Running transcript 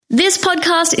This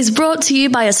podcast is brought to you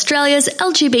by Australia's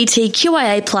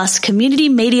LGBTQIA+ community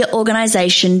media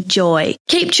organisation, Joy.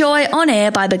 Keep Joy on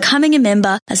air by becoming a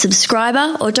member, a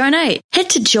subscriber or donate.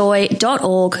 Head to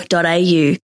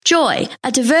joy.org.au. Joy,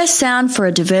 a diverse sound for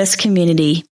a diverse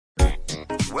community.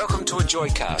 Welcome to a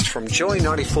Joycast from Joy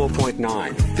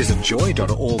 94.9. Visit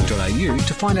joy.org.au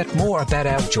to find out more about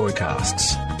our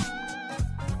Joycasts.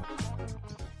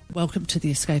 Welcome to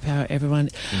the Escape Hour, everyone.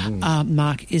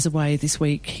 Mark is away this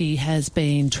week. He has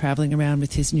been travelling around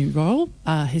with his new role,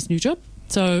 his new job.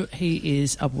 So he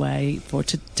is away for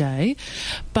today.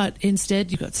 But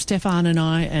instead, you've got Stefan and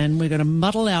I, and we're going to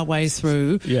muddle our way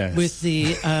through with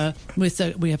the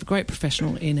we have a great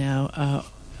professional in our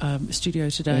studio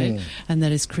today, and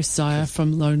that is Chris Zaya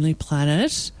from Lonely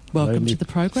Planet. Welcome to the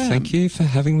program. Thank you for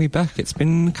having me back. It's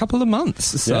been a couple of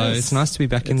months, so it's nice to be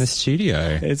back in the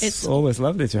studio. It's always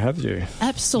lovely to have you.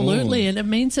 Absolutely, and it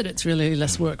means that it's really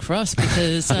less work for us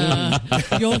because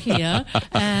you're here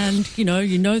and you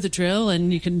know the drill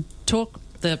and you can talk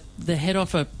the head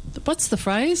off a... What's the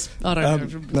phrase? I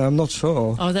don't know. No, I'm not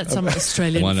sure. Oh, that's some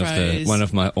Australian phrase.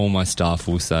 All my staff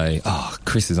will say, "Oh,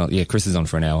 Chris is on. Yeah, Chris is on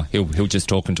for an hour. He'll just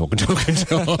talk and talk and talk and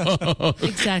talk."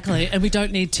 Exactly, and we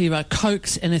don't need to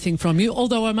coax anything from you.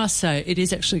 Although I must say, it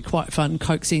is actually quite fun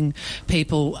coaxing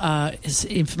people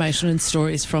information and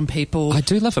stories from people. I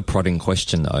do love a prodding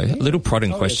question, though. Yeah. A little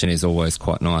prodding question is always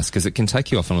quite nice because it can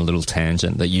take you off on a little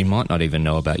tangent that you might not even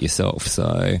know about yourself.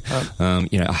 So,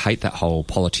 I hate that whole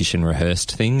politician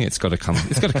rehearsed thing. It's got to come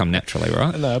naturally,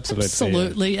 right? No, absolutely.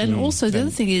 Absolutely. And also the other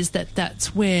thing is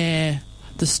that's where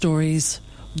the stories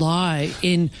lie,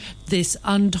 in this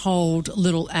untold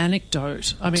little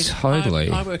anecdote. I mean, totally.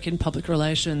 I work in public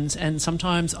relations, and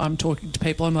sometimes I'm talking to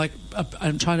people,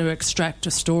 I'm trying to extract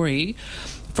a story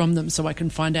from them so I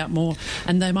can find out more,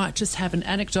 and they might just have an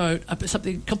anecdote,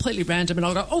 something completely random, and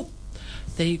I'll go, oh,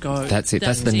 there you go. That's it.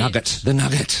 That's the nugget. The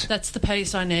nugget. That's the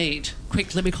piece I need.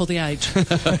 Quick, let me call the age.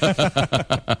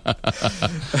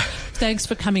 Thanks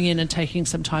for coming in and taking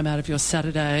some time out of your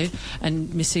Saturday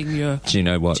and missing your... Do you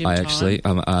know what? I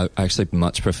actually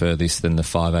much prefer this than the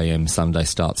 5 a.m. Sunday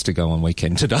starts to go on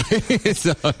weekend today.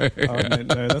 So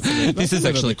this is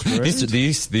actually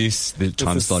the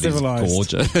time slot is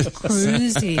gorgeous.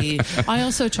 Cruisy. I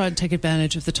also try and take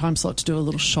advantage of the time slot to do a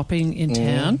little shopping in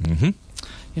town. Mm-hmm.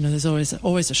 There's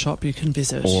always a shop you can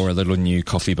visit. Or a little new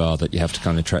coffee bar that you have to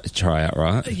kind of try out,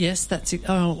 right? Yes, that's it.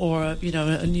 Oh, or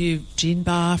a new gin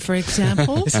bar, for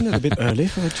example. Isn't it a bit early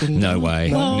for a gin bar? No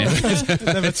way. Well,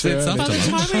 never too early. By the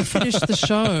time we finish the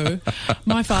show,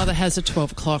 my father has a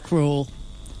 12 o'clock rule.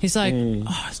 He's like,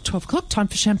 it's 12 o'clock, time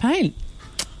for champagne.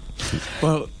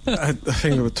 Well, I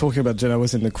think we were talking about gin. I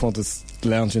was in the Qantas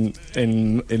lounge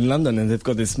in London, and they've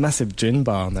got this massive gin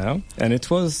bar now, and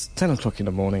it was 10 o'clock in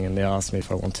the morning, and they asked me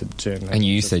if I wanted gin. And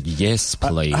you said, yes,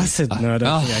 please. I said, no, I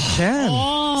don't think I can.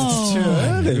 It's too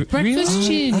early. Breakfast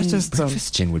gin.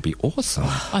 Breakfast gin would be awesome.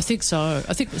 I think so.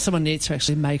 I think someone needs to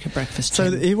actually make a breakfast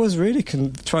gin. So he was really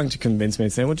trying to convince me,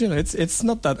 saying, well, it's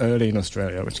not that early in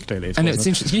Australia, which clearly it And wasn't. it's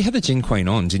interesting. You had the Gin Queen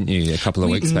on, didn't you, a couple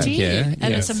of weeks back? Yeah.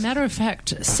 And as a matter of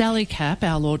fact, Sally Capp,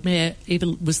 our Lord Mayor,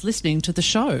 even was listening to the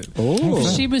show. Oh.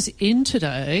 She was in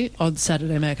today on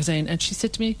Saturday Magazine, and she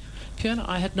said to me, Fiona,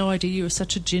 I had no idea you were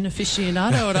such a gin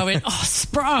aficionado. And I went,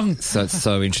 sprung. So it's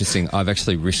so interesting. I've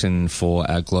actually written for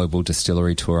our global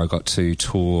distillery tour. I got to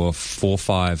tour 4 or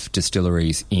 5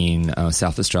 distilleries in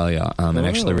South Australia and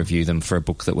actually review them for a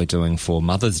book that we're doing for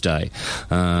Mother's Day,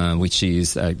 which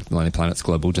is Lonely Planet's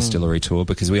global distillery tour,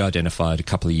 because we identified a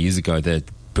couple of years ago that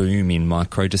boom in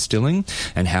micro distilling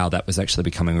and how that was actually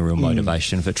becoming a real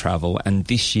motivation for travel. And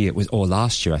this year,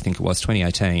 last year, I think it was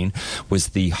 2018, was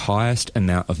the highest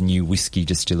amount of new whiskey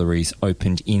distilleries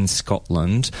opened in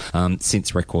Scotland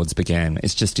since records began.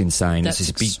 It's just insane. That's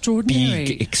it's this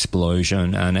big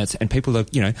explosion, and people are,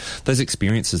 those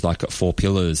experiences like at Four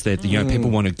Pillars, that people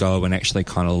want to go and actually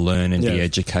kind of learn and be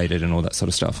educated and all that sort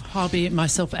of stuff. I'll be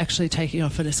myself actually taking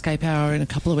off an Escape Hour in a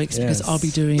couple of weeks because I'll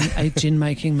be doing a gin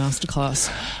making masterclass.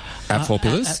 At Four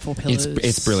Pillars? At Four Pillars.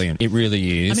 It's brilliant. It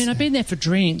really is. I mean, I've been there for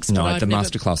drinks. No, the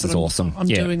masterclass is awesome. I'm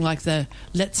doing like the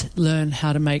let's learn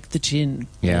how to make the gin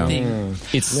thing.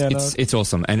 It's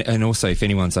awesome. And also, if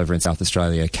anyone's over in South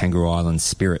Australia, Kangaroo Island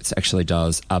Spirits actually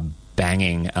does a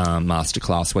banging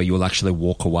masterclass where you'll actually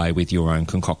walk away with your own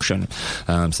concoction.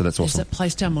 So that's awesome. There's that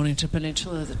place down Mornington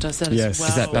Peninsula that does that as well.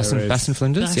 Is that Bass and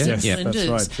Flinders? Bass and Flinders.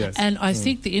 That's right, yes. And I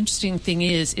think the interesting thing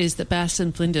is that Bass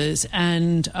and Flinders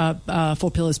and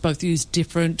Four Pillars both use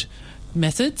different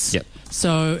methods. Yep.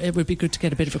 So it would be good to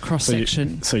get a bit of a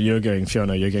cross-section. So you're going,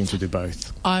 Fiona, you're going to do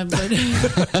both. I'm going to...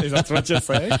 Is that what you're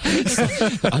saying?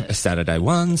 Saturday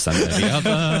one, Sunday the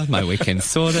other, my weekend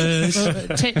sorted.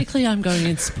 Well, technically, I'm going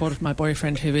in support of my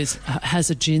boyfriend who has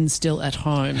a gin still at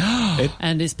home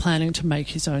and is planning to make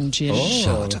his own gin.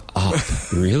 Oh. Shut up.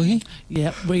 Really?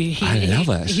 Yeah. I love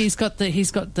it. He's got the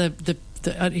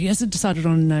he hasn't decided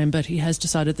on a name, but he has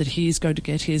decided that he's going to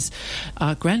get his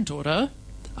granddaughter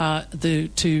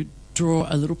to draw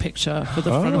a little picture for the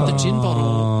front of the gin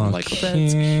bottle. Like, that's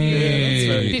cute.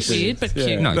 It's a bit weird, but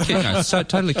cute. No, cute. No, so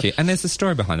totally cute. And there's a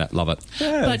story behind that. Love it.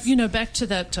 Yes. But, back to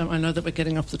that, I know that we're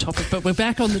getting off the topic, but we're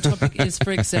back on the topic is,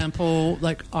 for example,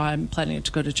 like I'm planning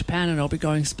to go to Japan and I'll be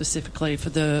going specifically for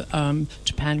the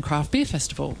Japan Craft Beer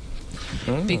Festival.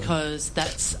 Because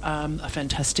that's a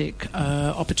fantastic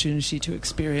opportunity to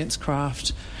experience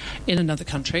craft in another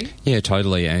country. Yeah,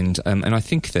 totally. And I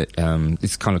think that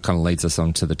this kind of leads us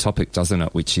on to the topic, doesn't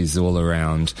it? Which is all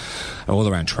around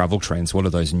travel trends. What are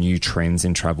those new trends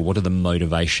in travel? What are the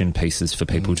motivation pieces for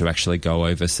people to actually go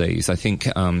overseas? I think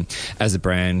as a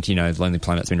brand, Lonely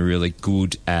Planet's been really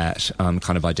good at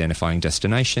kind of identifying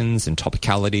destinations and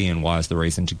topicality and why is the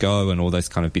reason to go and all those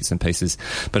kind of bits and pieces.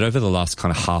 But over the last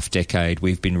kind of half decade,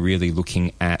 we've been really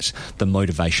looking at the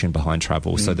motivation behind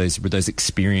travel. So those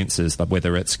experiences,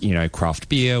 whether it's craft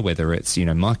beer, whether it's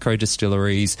micro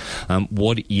distilleries,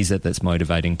 what is it that's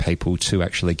motivating people to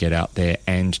actually get out there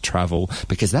and travel?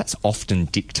 Because that's often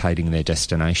dictating their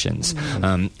destinations,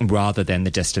 rather than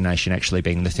the destination actually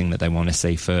being the thing that they want to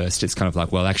see first. It's kind of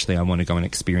like, well, actually, I want to go and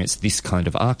experience this kind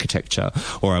of architecture,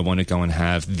 or I want to go and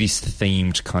have this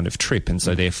themed kind of trip, and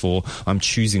so therefore I'm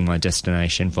choosing my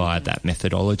destination via that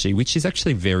methodology, which is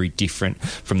actually very different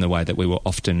from the way that we were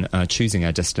often choosing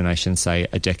our destination, say,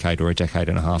 a decade or a decade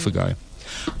and a half ago.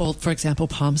 Well, for example,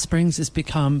 Palm Springs has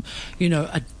become,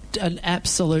 an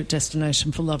absolute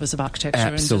destination for lovers of architecture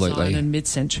and design and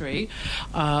mid-century.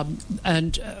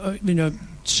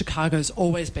 Chicago's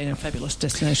always been a fabulous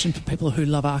destination for people who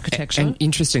love architecture. And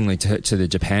interestingly, to the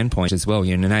Japan point as well,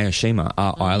 Naoshima,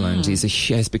 our island,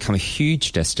 has become a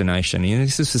huge destination.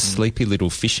 This is a sleepy little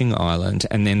fishing island,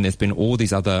 and then there's been all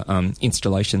these other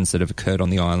installations that have occurred on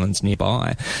the islands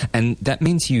nearby, and that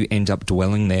means you end up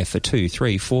dwelling there for 2,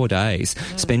 3, 4 days,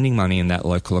 spending money in that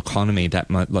local economy.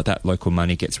 That local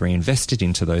money gets reinvested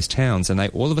into those towns, and they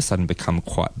all of a sudden become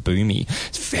quite boomy.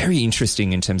 It's very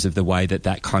interesting in terms of the way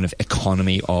that kind of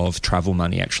economy of travel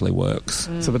money actually works.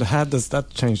 So, but how does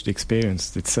that change the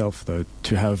experience itself, though,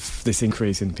 to have this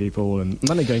increase in people and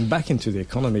money going back into the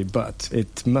economy, but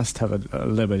it must have a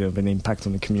little bit of an impact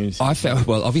on the community? I felt,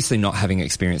 well, obviously not having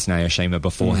experienced Naoshima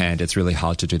beforehand, it's really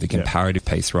hard to do the comparative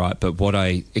piece, right? But what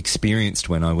I experienced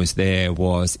when I was there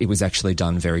was it was actually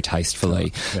done very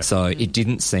tastefully. So it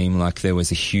didn't seem like there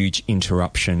was a huge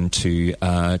interruption to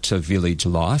village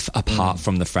life, apart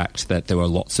from the fact that there were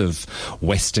lots of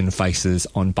Western faces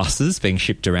on buses being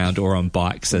shipped around or on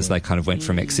bikes as they kind of went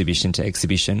from exhibition to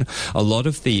exhibition. A lot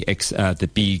of the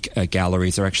big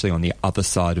galleries are actually on the other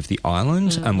side of the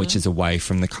island, which is away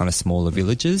from the kind of smaller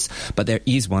villages. But there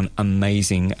is one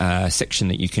amazing section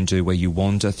that you can do where you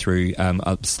wander through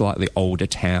a slightly older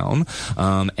town,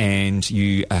 and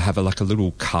you have a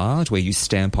little card where you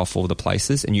stamp off all the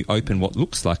places, and you open what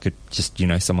looks like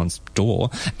someone's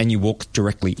door, and you walk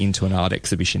directly into an art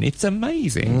exhibition. It's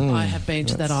amazing. I have been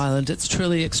to that island. It's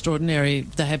truly extraordinary.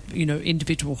 They have,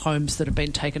 individual homes that have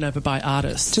been taken over by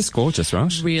artists. Just gorgeous,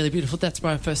 right? Really beautiful. That's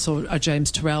where I first saw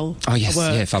James Turrell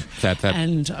work. Fab.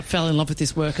 And I fell in love with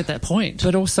his work at that point.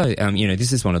 But also,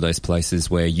 this is one of those places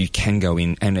where you can go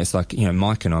in, and it's like,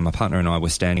 Mike and I, my partner and I, were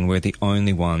standing, we're the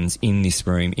only ones in this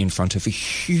room in front of a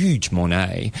huge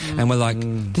Monet, and we're like,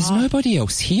 there's nobody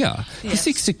else here. Yes. This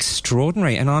is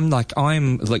extraordinary. And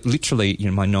I'm literally,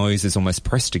 my nose is almost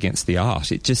pressed against the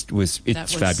art.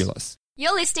 It's fabulous.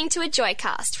 You're listening to a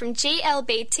Joycast from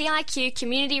GLBTIQ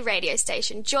community radio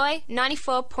station Joy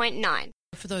 94.9.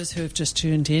 For those who have just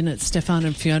tuned in, it's Stefan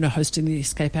and Fiona hosting the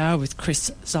Escape Hour with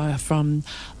Chris Zaya from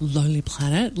Lonely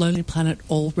Planet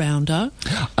all-rounder.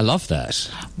 I love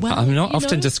that. Well, I'm not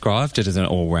often described as an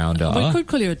all-rounder. We could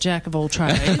call you a jack of all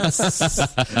trades.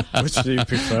 Which do you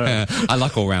prefer? I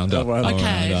like all-rounder.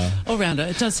 Okay, all-rounder.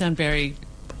 It does sound very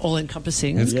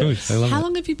all-encompassing. It's good. I love How it.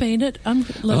 long have you been at Lonely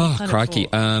Planet crikey.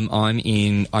 for?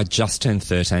 I just turned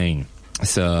 13.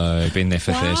 So been there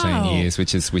for 13 years,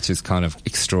 which is kind of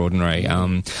extraordinary.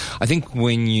 I think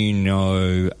when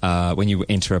you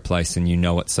enter a place and you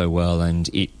know it so well, and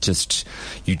it just,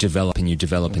 you develop and you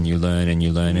develop and you learn and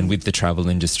you learn. And with the travel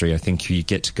industry, I think you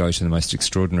get to go to the most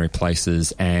extraordinary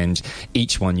places, and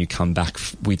each one you come back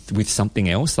with something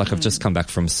else. Like I've just come back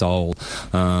from Seoul,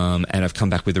 and I've come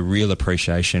back with a real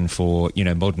appreciation for, you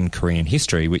know, modern Korean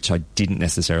history, which I didn't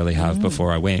necessarily have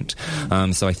before I went.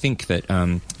 So I think that,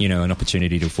 you know, an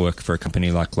opportunity to work for a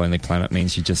company like Lonely Planet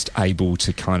means you're just able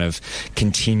to kind of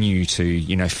continue to,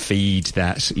 you know, feed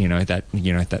that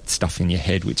stuff in your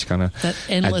head, which kind of... That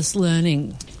endless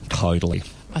learning. Totally.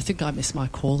 I think I missed my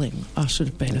calling. I should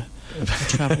have been a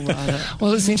travel writer.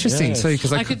 Well, it's interesting too,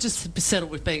 because I could just settle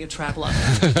with being a traveller.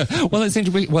 Well, it's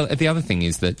interesting. Well, the other thing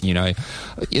is that, you know,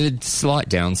 the slight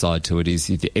downside to it is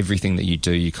everything that you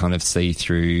do, you kind of see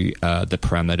through the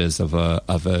parameters of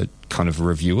a kind of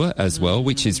reviewer as well,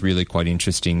 which is really quite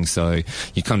interesting. So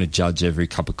you kind of judge every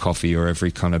cup of coffee or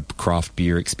every kind of craft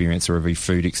beer experience or every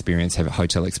food experience, have a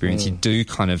hotel experience. You do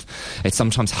kind of, it's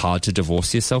sometimes hard to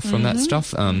divorce yourself from that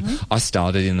stuff. I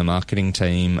started in the marketing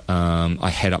team. I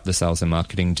head up the sales and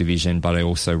marketing division, but I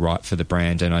also write for the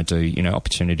brand, and I do, you know,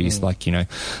 opportunities like, you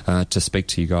know, to speak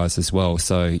to you guys as well.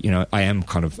 So, you know, I am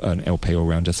kind of an LP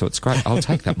all-rounder, so it's great. I'll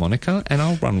take that moniker and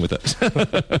I'll run with it.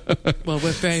 Well,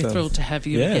 we're very thrilled to have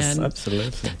you again.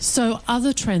 Absolutely. So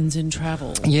other trends in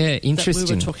travel interesting. that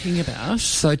we were talking about.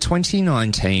 So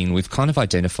 2019, we've kind of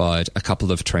identified a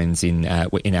couple of trends in our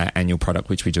annual product,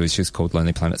 which we do, is just called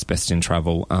Lonely Planet's Best in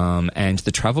Travel. And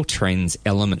the travel trends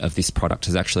element of this product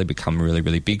has actually become really,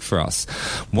 really big for us.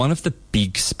 One of the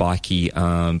big spiky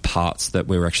parts that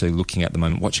we're actually looking at the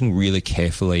moment, watching really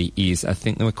carefully, is I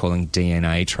think that we're calling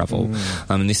DNA travel.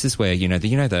 And this is where, you know,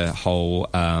 the whole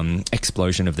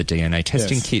explosion of the DNA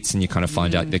testing kits, and you kind of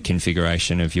find out the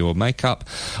configuration of your makeup.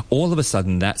 All of a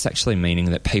sudden, that's actually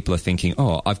meaning that people are thinking,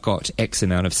 oh, I've got X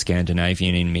amount of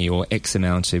Scandinavian in me, or X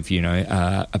amount of, you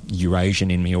know,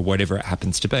 Eurasian in me, or whatever it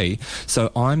happens to be.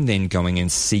 So I'm then going and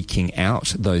seeking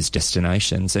out those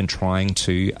destinations and trying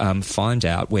to find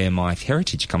out where my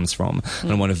heritage comes from,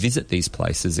 and I want to visit these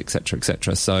places, etc.,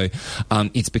 etc. So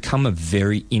it's become a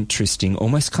very interesting,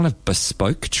 almost kind of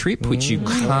bespoke trip, which you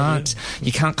can't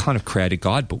kind of create a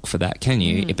guidebook for that, can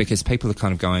you? Because people are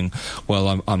kind of going,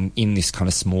 well, I'm in this kind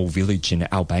of small village in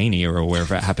Albania or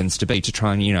wherever it happens to be, to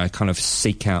try and, you know, kind of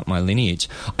seek out my lineage.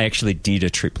 I actually did a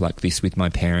trip like this with my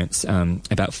parents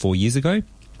about 4 years ago,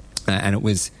 and it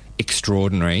was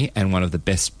extraordinary, and one of the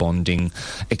best bonding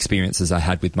experiences I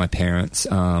had with my parents,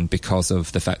 because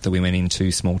of the fact that we went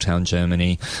into small town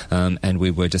Germany, and we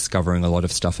were discovering a lot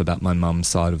of stuff about my mum's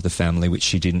side of the family which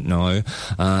she didn't know,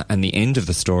 and the end of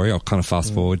the story, I'll kind of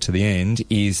fast forward to the end,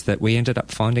 is that we ended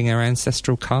up finding our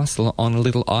ancestral castle on a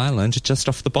little island just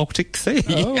off the Baltic Sea.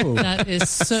 That is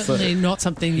certainly not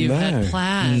something you had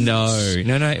planned. No,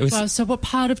 it was... Well, so what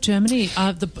part of Germany?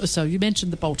 So you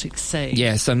mentioned the Baltic Sea.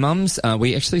 Yeah, so Mum's,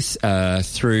 we actually,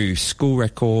 through school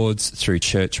records, through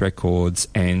church records,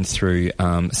 and through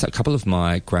so a couple of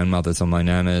my grandmothers or my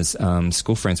nana's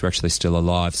school friends were actually still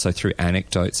alive. So through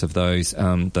anecdotes of those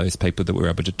people that we were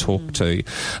able to talk to,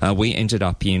 we ended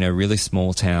up in a really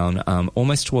small town,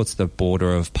 almost towards the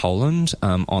border of Poland,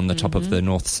 on the top of the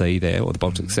North Sea there, or the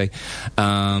Baltic Sea,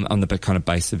 on the kind of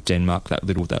base of Denmark, that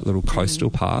little coastal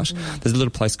part. There's a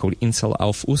little place called Insel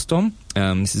auf Usedom.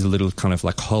 This is a little kind of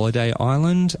like holiday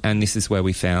island, and this is where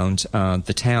we found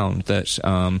the town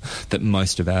that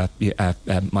most of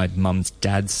my mum's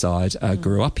dad's side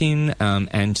grew up in,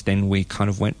 and then we kind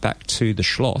of went back to the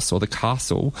Schloss, or the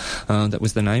castle, that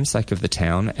was the namesake of the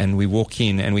town, and we walk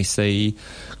in and we see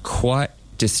quite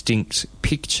distinct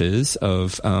pictures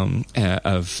of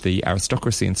the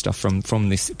aristocracy and stuff from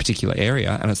this particular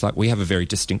area, and it's like we have a very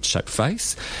distinct shaped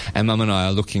face, and Mum and I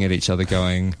are looking at each other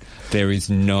going, there is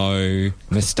no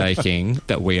mistaking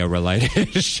that we are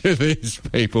related to these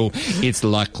people. It's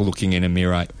like looking in a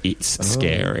mirror. It's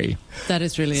scary. That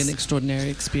is really an extraordinary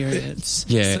experience.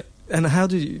 Yeah. So, and how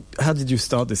did you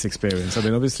start this experience? I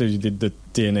mean, obviously you did the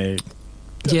DNA.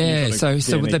 Yeah, so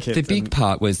the big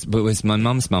part was my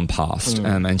mum's mum passed,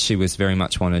 and she was very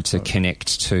much wanted to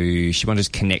connect to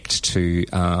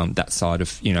that side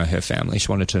of, you know, her family.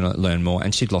 She wanted to learn more,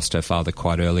 and she'd lost her father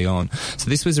quite early on. So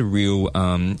this was a real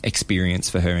experience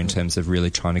for her in terms of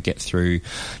really trying to get through.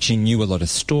 She knew a lot of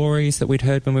stories that we'd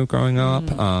heard when we were growing up,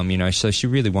 you know, so she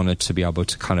really wanted to be able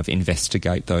to kind of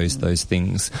investigate those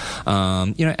things,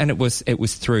 you know, and it was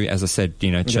through, as I said, you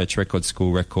know, church records,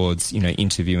 school records, you know,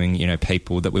 interviewing, you know,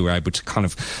 people, that we were able to kind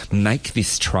of make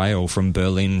this trail from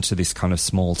Berlin to this kind of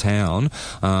small town,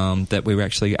 that we were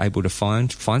actually able to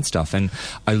find stuff. And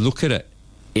I look at it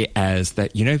it as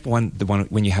that, the one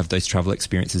when you have those travel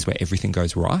experiences where everything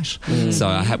goes right.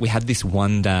 So we had this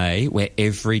one day where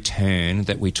every turn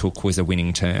that we took was a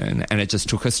winning turn, and it just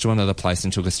took us to another place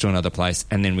and took us to another place,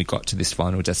 and then we got to this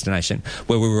final destination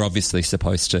where we were obviously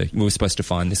supposed to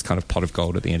find this kind of pot of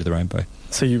gold at the end of the rainbow.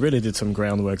 So you really did some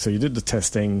groundwork. So you did the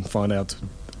testing, find out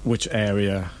which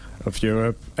area of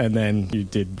Europe, and then you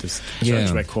did this church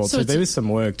record. So there is some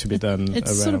work to be done. It's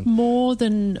around. sort of more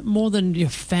than your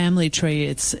family tree.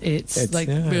 It's like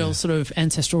real sort of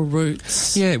ancestral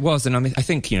roots. Yeah, it was, and I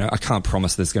think I can't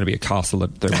promise there's going to be a castle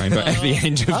at the rainbow at the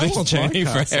end of this journey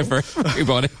for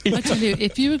everybody. I tell you,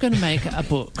 if you were going to make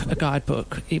a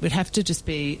guidebook, it would have to just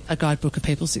be a guidebook of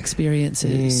people's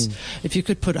experiences. If you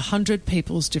could put 100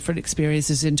 people's different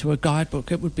experiences into a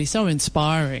guidebook, it would be so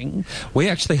inspiring. We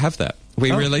actually have that.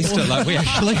 We released it. We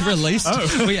actually released.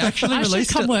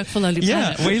 Come work for Lonely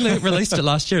Planet. Yeah, we released it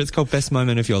last year. It's called Best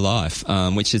Moment of Your Life,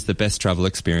 which is the best travel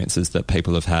experiences that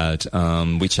people have had,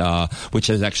 which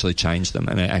has actually changed them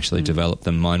and it actually developed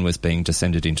them. Mine was being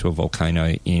descended into a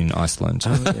volcano in Iceland.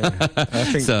 Oh, yeah. I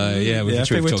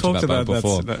think, we've talked about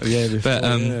before.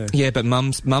 Before. But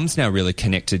Mum's now really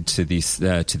connected to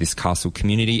this castle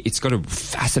community. It's got a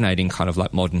fascinating kind of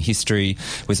like modern history.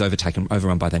 It was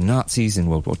overrun by the Nazis in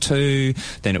World War II.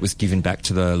 Then it was given back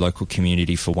to the local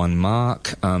community for 1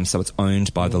 mark. So it's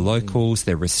owned by the locals.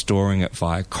 They're restoring it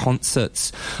via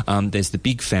concerts. There's the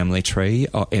big family tree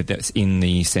that's in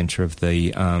the centre of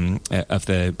the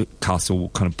castle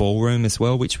kind of ballroom as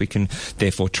well, which we can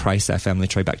therefore trace our family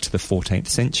tree back to the 14th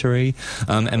century.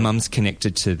 And Mum's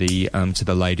connected to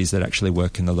the ladies that actually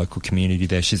work in the local community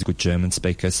there. She's a good German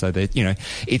speaker, so that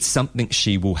it's something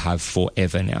she will have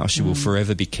forever now. She will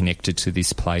forever be connected to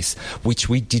this place, which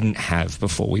we didn't have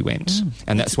before we went.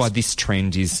 And that's why this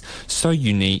trend is so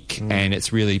unique and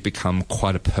it's really become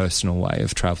quite a personal way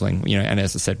of travelling. And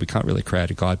as I said, we can't really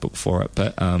create a guidebook for it,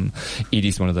 but it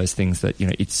is one of those things that,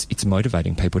 it's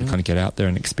motivating people to kind of get out there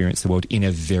and experience the world in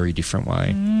a very different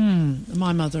way.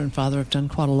 My mother and father have done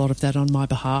quite a lot of that on my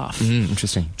behalf.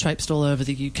 Interesting. Traipsed all over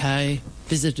the UK,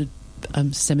 visited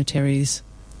cemeteries,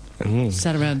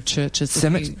 sat around churches.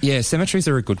 Cemeteries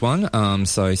are a good one.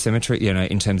 So cemetery,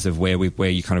 in terms of where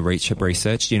you kind of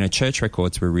research, church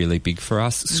records were really big for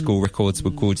us. School records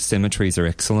were good. Cemeteries are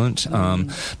excellent.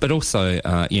 But also,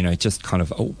 just kind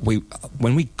of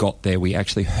when we got there, we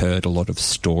actually heard a lot of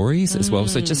stories as well.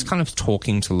 So just kind of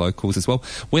talking to locals as well,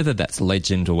 whether that's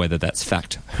legend or whether that's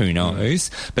fact, who knows?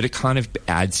 But it kind of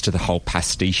adds to the whole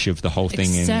pastiche of the whole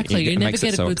thing. Exactly. And you never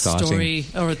get a so good exciting. Story,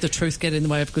 or the truth get in the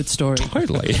way of a good story.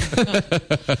 Totally.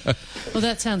 Well,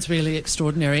 that sounds really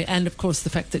extraordinary, and of course the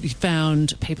fact that you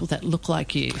found people that look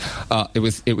like you. It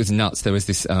was nuts. There was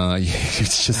this.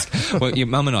 It's just your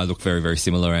mum and I look very, very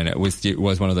similar, and it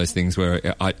was one of those things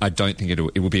where I don't think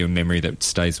it will be a memory that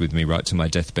stays with me right to my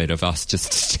deathbed of us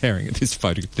just staring at this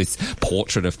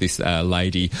portrait of this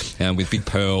lady with big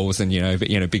pearls and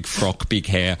big frock, big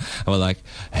hair, and we're like,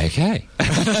 okay,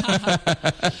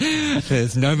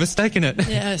 there's no mistaking it.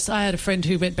 Yes, I had a friend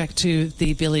who went back to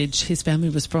the village his family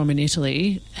was from in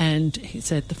Italy, and he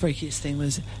said the freakiest thing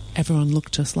was everyone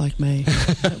looked just like me.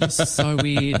 That was so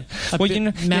weird.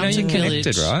 You're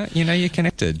connected, right? You're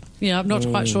connected. Yeah, I'm not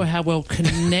quite sure how well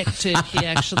connected he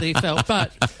actually felt,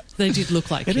 but they did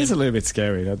look like him. It is a little bit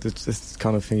scary. It's this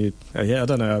kind of thing. I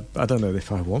don't know. I don't know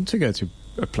if I want to go to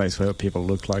a place where people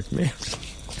look like me.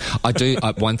 I do.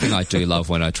 One thing I do love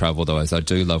when I travel, though, is I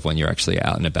do love when you're actually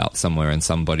out and about somewhere and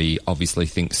somebody obviously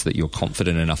thinks that you're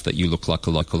confident enough that you look like a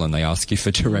local and they ask you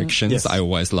for directions. Yes. I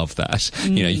always love that.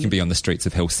 You can be on the streets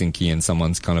of Helsinki and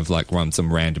someone's kind of like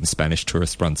some random Spanish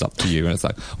tourist runs up to you and it's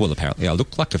like, well, apparently I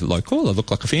look like a local. I look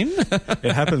like a Finn.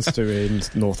 It happens to me in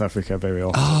North Africa very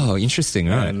often. Oh, interesting,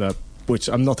 right? And, which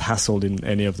I'm not hassled in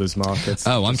any of those markets.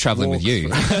 Oh, I'm travelling with you.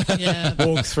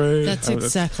 Walk through. That's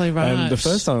exactly right. And the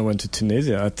first time I went to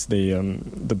Tunisia, at the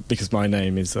because my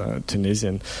name is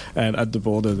Tunisian, and at the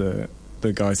border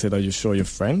the guy said, "Are you sure you're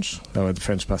French?" I had the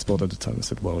French passport at the time. I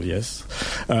said, "Well, yes."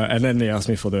 And then they asked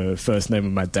me for the first name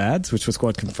of my dad, which was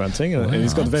quite confronting. Wow, and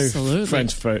he's got a very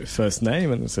French first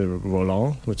name, and it's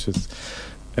Roland,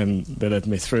 and they let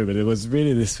me through. But it was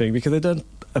really this thing because they don't.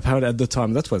 Apparently at the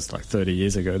time, that was like 30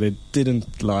 years ago, they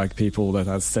didn't like people that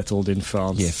had settled in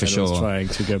France. Yeah, for sure. Was trying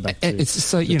to go back to it's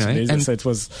so, Tunisia. And so it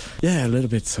was, a little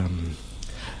bit...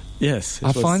 Yes.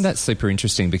 I find that super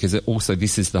interesting because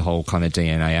this is the whole kind of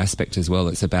DNA aspect as well.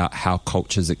 It's about how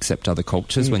cultures accept other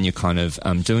cultures when you're kind of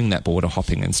doing that border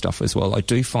hopping and stuff as well. I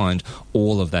do find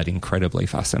all of that incredibly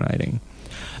fascinating.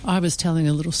 I was telling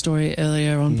a little story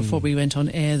earlier on before we went on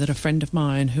air that a friend of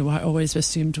mine, who I always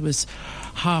assumed was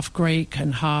half Greek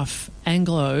and half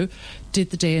Anglo,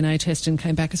 did the DNA test and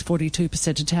came back as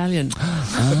 42% Italian.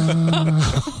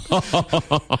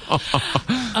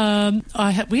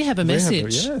 We have a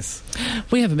message.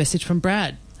 We have a message from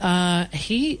Brad.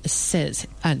 He says,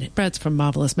 and Brad's from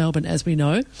Marvellous Melbourne, as we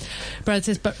know. Brad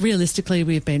says, but realistically,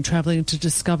 we've been travelling to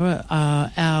discover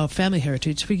our family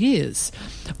heritage for years.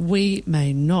 We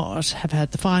may not have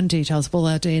had the fine details of all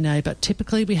our DNA, but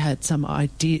typically we had some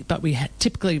ideas.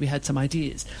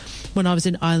 When I was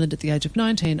in Ireland at the age of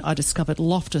 19, I discovered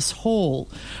Loftus Hall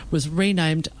was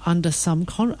renamed after some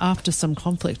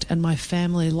conflict, and my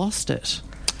family lost it.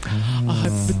 I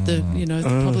hope with the,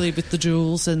 probably with the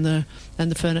jewels and the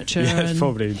furniture. Yeah,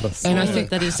 probably. And I think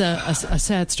that is a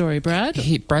sad story, Brad.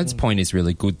 Brad's point is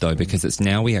really good though, because it's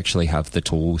now we actually have the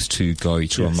tools to go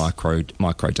to a micro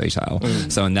detail.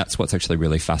 So, and that's what's actually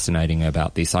really fascinating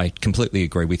about this. I completely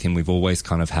agree with him. We've always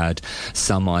kind of had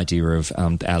some idea of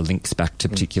our links back to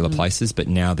particular places, but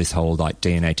now this whole like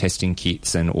DNA testing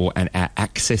kits and our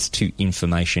access to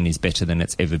information is better than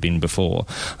it's ever been before.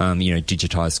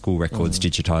 Digitised school records,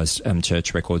 digitised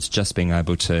church records, just being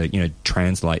able to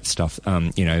translate stuff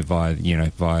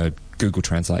via Google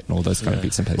Translate and all those kind of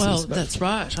bits and pieces. Well, that's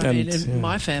right. I mean, in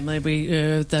my family,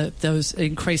 there was an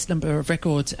increased number of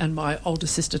records, and my older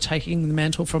sister taking the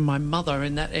mantle from my mother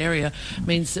in that area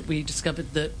means that we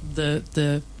discovered that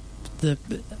the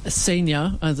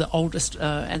senior, the oldest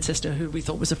ancestor who we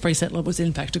thought was a free settler was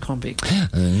in fact a convict.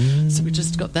 So we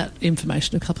just got that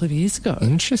information a couple of years ago.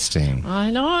 Interesting.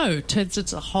 I know.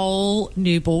 It's a whole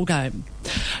new ball game.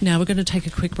 Now we're going to take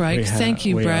a quick break. Thank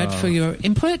you, Brad, for your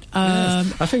input.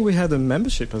 Yes. I think we had a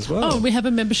membership as well. Oh, we have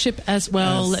a membership as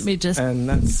well. Let me just... And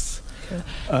that's...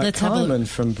 Carmen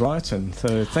from Brighton.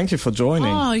 So thank you for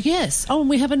joining. Oh yes. Oh, and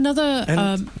we have another.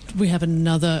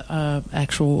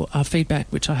 Actual feedback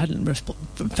which I hadn't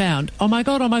found. Oh my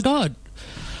god,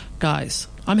 guys!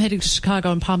 I'm heading to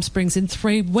Chicago and Palm Springs in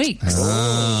 3 weeks.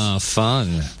 Ah,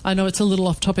 fun. I know it's a little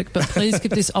off topic, but please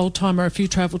give this old-timer a few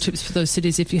travel tips for those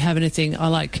cities if you have anything. I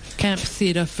like camp,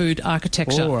 theatre, food,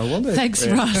 architecture. Oh, I wonder. Thanks,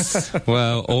 Russ.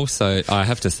 Well, also, I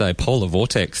have to say, Polar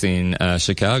Vortex in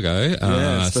Chicago.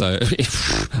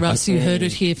 Russ, you heard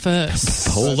it here first.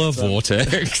 Polar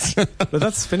Vortex. But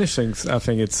that's finishing. I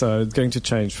think it's going to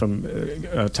change from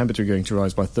temperature going to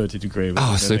rise by 30 degrees.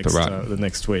 The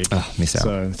next week. Oh, miss out.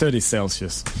 So 30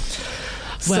 Celsius.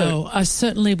 Well, I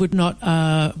certainly would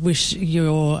not wish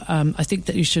your... I think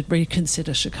that you should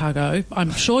reconsider Chicago.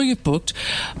 I'm sure you've booked,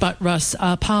 but Russ,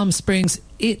 Palm Springs,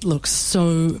 it looks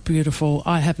so beautiful.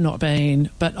 I have not been,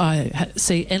 but I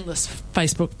see endless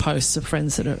Facebook posts of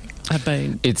friends that have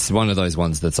been. It's one of those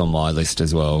ones that's on my list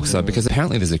as well. So because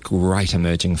apparently there's a great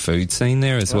emerging food scene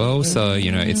there as well. So,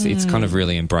 it's kind of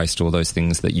really embraced all those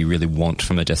things that you really want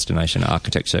from a destination: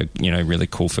 architecture, really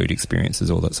cool food experiences,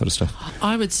 all that sort of stuff.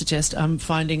 I would suggest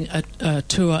finding a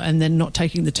tour and then not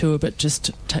taking the tour, but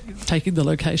just taking the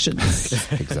locations.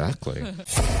 Exactly.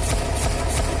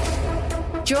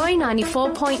 Joy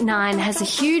 94.9 has a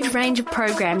huge range of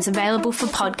programs available for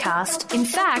podcast. In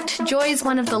fact, Joy is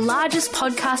one of the largest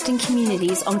podcasting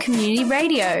communities on community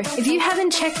radio. If you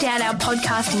haven't checked out our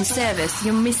podcasting service,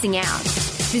 you're missing out.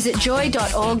 Visit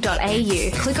joy.org.au,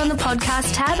 click on the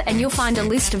podcast tab, and you'll find a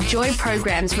list of Joy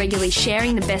programs regularly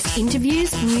sharing the best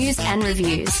interviews, news and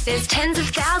reviews. There's tens of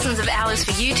thousands of hours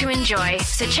for you to enjoy,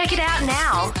 so check it out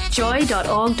now.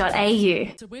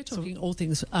 joy.org.au. So we're talking all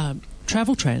things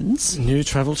travel trends. New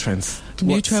travel trends.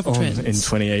 New travel trends. In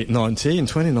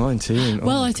 2019.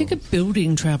 Well, I think a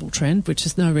building travel trend, which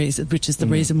is the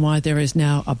reason why there is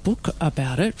now a book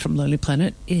about it from Lonely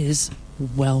Planet, is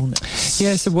wellness.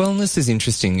 Yeah, so wellness is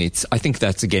interesting. I think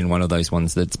that's again one of those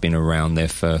ones that's been around there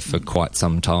for quite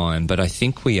some time. But I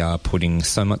think we are putting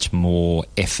so much more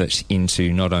effort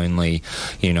into not only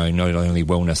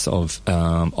wellness of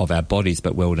our bodies,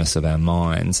 but wellness of our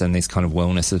minds. And these kind of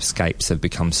wellness escapes have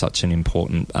become such an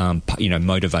important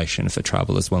motivation for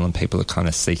travel as well. And people are kind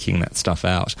of seeking that stuff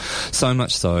out. So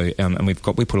much so, and we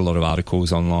put a lot of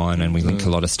articles online, and we link a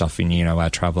lot of stuff in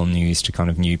our travel news to kind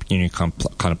of new kind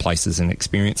of places and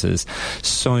experiences.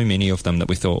 So many of them that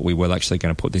we thought we were actually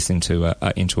going to put this into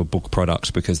a book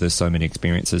product because there's so many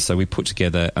experiences. So we put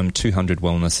together 200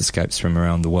 wellness escapes from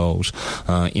around the world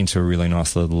into a really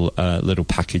nice little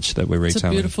package that we're retailing. It's a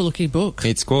beautiful looking book.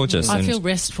 It's gorgeous. I feel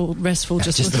restful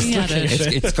just looking at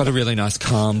it. It's got a really nice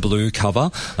calm blue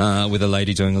cover with a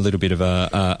lady doing a little bit of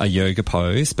a yoga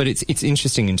pose. But it's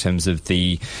interesting in terms of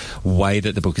the way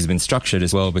that the book has been structured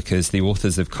as well, because the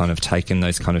authors have kind of taken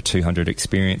those kind of 200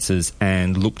 experiences wellness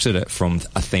and looked at it from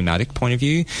a thematic point of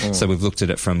view. So we've looked at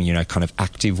it from, kind of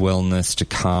active wellness to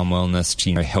calm wellness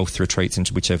to, health retreats,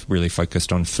 into which have really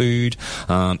focused on food.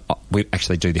 We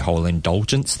actually do the whole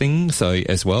indulgence thing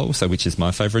as well, which is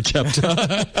my favourite chapter.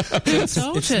 It's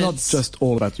not just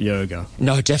all about yoga.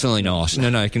 No, definitely not.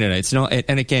 No, it's not.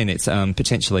 And again, it's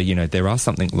potentially, there are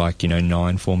something like,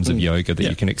 9 forms of yoga that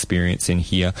you can experience in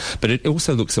here. But it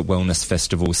also looks at wellness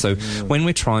festivals. So when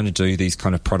we're trying to do these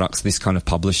kind of products, this kind of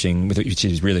publishing, which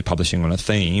is really publishing on a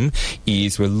theme,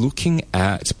 is we're looking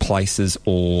at places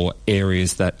or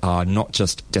areas that are not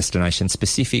just destination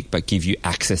specific, but give you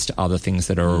access to other things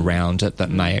that are around it that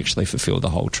may actually fulfill the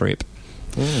whole trip.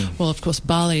 Well, of course,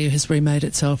 Bali has remade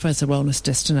itself as a wellness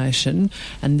destination,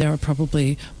 and there are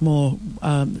probably more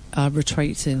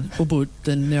retreats in Ubud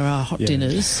than there are hot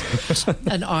dinners.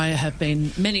 And I have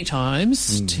been many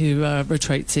times to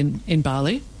retreats in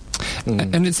Bali.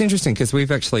 And it's interesting because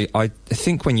we've actually, I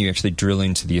think when you actually drill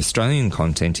into the Australian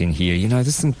content in here,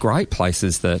 there's some great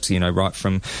places that, right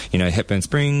from, Hepburn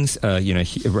Springs,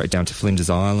 right down to Flinders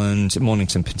Island,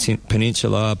 Mornington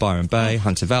Peninsula, Byron Bay,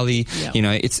 Hunter Valley,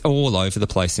 it's all over the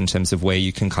place in terms of where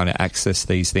you can kind of access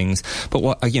these things. But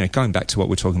what, going back to what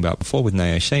we were talking about before with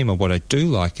Naoshima, what I do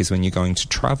like is when you're going to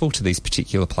travel to these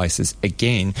particular places,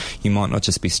 again, you might not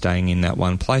just be staying in that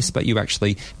one place, but you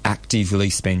actually actively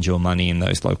spend your money in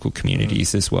those local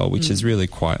communities as well, which is really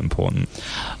quite important.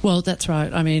 Well, that's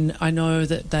right. I mean, I know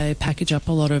that they package up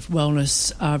a lot of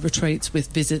wellness retreats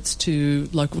with visits to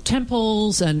local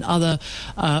temples and other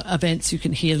events. You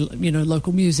can hear,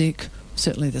 local music.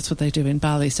 Certainly that's what they do in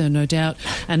Bali, so no doubt.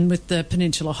 And with the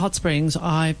Peninsula Hot Springs,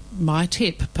 my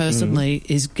tip personally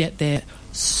is get there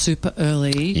super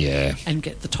early and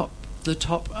get the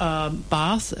top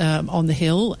bath on the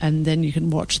hill, and then you can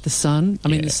watch the sun. I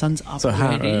mean, the sun's up already. So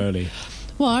how early?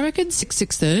 Well, I reckon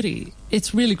 6:30.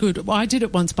 It's really good. Well, I did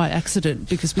it once by accident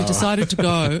because we decided to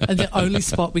go, and the only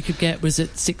spot we could get was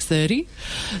at 6:30.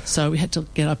 So we had to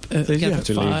get up. So you have at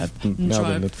to 5 leave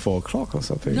Melbourne at 4 o'clock or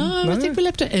something. No, I think we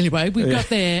left it anyway. We got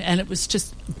there, and it was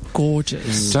just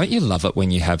gorgeous. Don't you love it when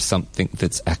you have something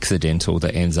that's accidental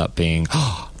that ends up being?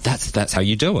 That's how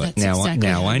you do it. That's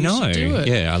now I know. Do it.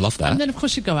 Yeah, I love that. And then, of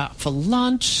course, you go out for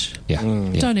lunch. Yeah.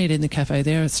 Don't eat in the cafe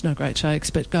there. It's no great shakes,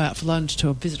 but go out for lunch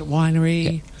to visit a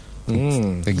winery.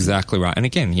 Exactly right. And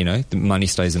again, the money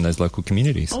stays in those local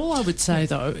communities. All I would say,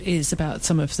 though, is about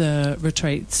some of the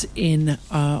retreats in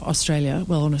Australia,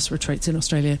 wellness retreats in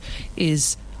Australia,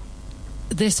 is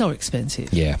they're so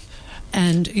expensive. Yeah.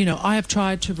 And, I have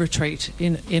tried to retreat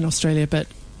in Australia, but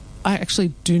I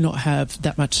actually do not have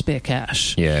that much spare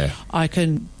cash. Yeah. I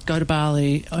can go to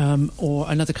Bali or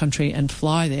another country and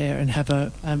fly there and have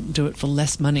do it for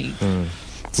less money.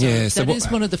 So that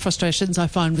is one of the frustrations I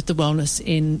find with the wellness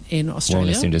in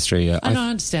Australia. Wellness industry, yeah. And I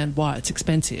understand why it's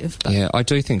expensive. Yeah, I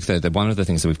do think that one of the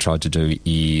things that we've tried to do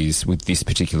is, with this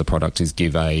particular product, is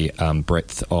give a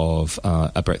breadth of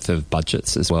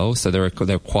budgets as well. So there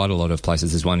are quite a lot of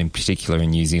places. There's one in particular in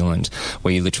New Zealand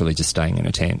where you're literally just staying in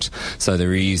a tent. So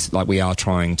there is, we are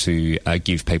trying to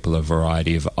give people a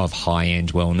variety of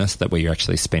high-end wellness that where you're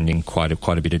actually spending quite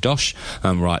a bit of dosh,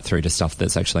 right through to stuff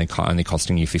that's actually only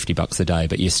costing you $50 a day,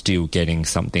 but you're still getting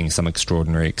some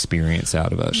extraordinary experience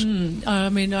out of it. I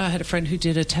mean, I had a friend who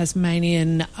did a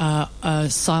Tasmanian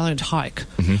silent hike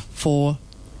for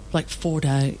 4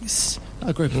 days,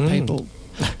 a group of people.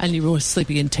 And you were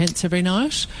sleeping in tents every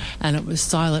night, and it was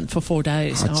silent for 4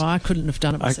 days. I couldn't have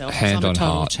done it myself. Hand on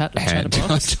heart.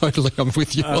 Chatterbox. Totally, I'm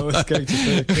with you. I was going to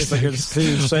say, Chris, I could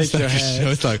see you shake your head. It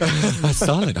was like, a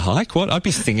silent hike? What? I'd be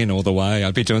singing all the way.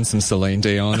 I'd be doing some Celine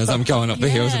Dion as I'm going up the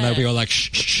hills, and they'd be all like, shh,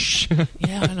 shh.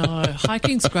 Yeah, I know.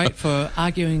 Hiking's great for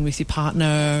arguing with your partner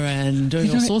and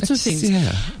doing all sorts of things.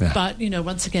 Yeah. But,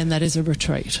 once again, that is a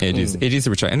retreat. It is a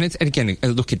retreat. And again,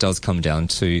 look, it does come down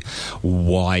to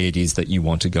why it is that you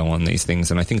want to go on these things,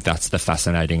 and I think that's the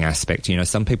fascinating aspect.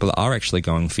 Some people are actually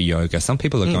going for yoga, some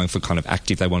people are going for kind of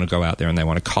active, they want to go out there and they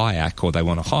want to kayak, or they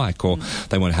want to hike, or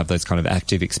they want to have those kind of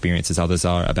active experiences. Others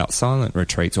are about silent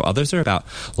retreats, or others are about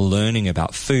learning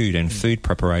about food and food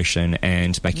preparation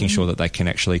and making sure that they can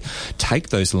actually take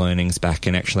those learnings back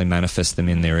and actually manifest them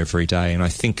in their everyday. And I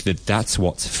think that that's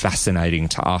what's fascinating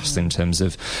to us in terms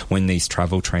of when these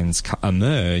travel trends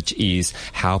emerge, is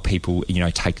how people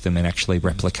take them and actually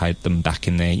replicate them back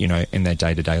in their in their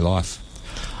day-to-day life.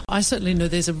 I certainly know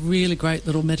there's a really great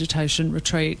little meditation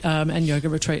retreat and yoga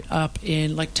retreat up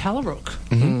in Lake Tallarook.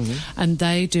 And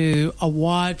they do a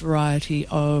wide variety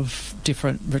of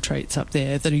different retreats up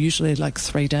there that are usually like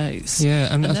 3 days.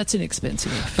 Yeah, and that's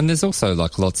inexpensive. And there's also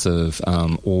like lots of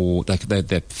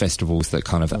they're festivals that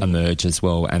kind of emerge as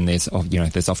well. And there's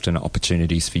often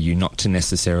opportunities for you not to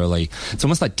necessarily. It's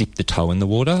almost like dip the toe in the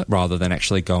water rather than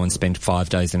actually go and spend 5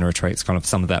 days in a retreat. It's kind of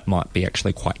some of that might be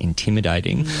actually quite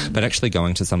intimidating, but actually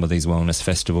going to some of these wellness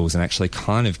festivals and actually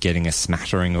kind of getting a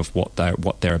smattering of what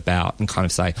they're about and kind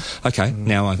of say, okay,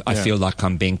 now I feel like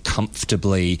I'm being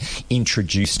comfortably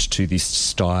introduced to this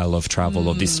style of travel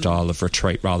or this style of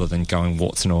retreat rather than going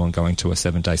warts and all and going to a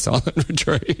 7-day silent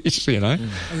retreat, you know.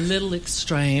 A little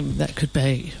extreme that could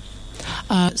be.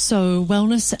 So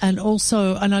wellness and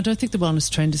I don't think the wellness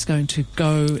trend is going to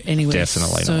go anywhere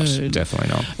soon. Definitely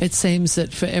not. It seems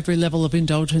that for every level of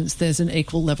indulgence, there's an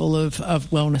equal level of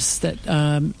wellness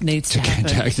that needs to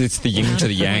happen. It's the yin to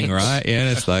the yang, right?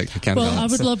 Yeah, it's like the counterbalance. Well, I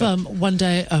would love one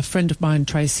day a friend of mine,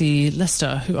 Tracy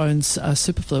Lester, who owns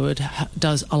Superfluid,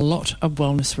 does a lot of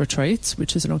wellness retreats,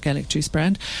 which is an organic juice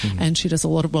brand, and she does a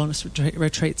lot of wellness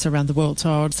retreats around the world.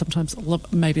 So I would sometimes love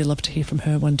to hear from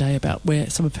her one day about where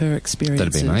some of her experiences.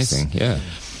 That'd be amazing, yeah.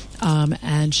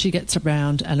 And she gets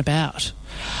around and about.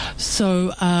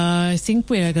 So I think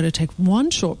we are going to take one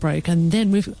short break, and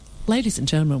then ladies and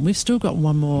gentlemen, we've still got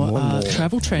one more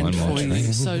travel trend for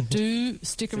you. So do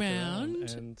stick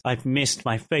around. I've missed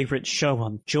my favourite show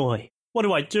on Joy. What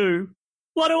do I do?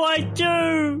 What do I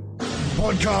do?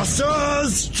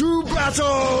 Podcasters to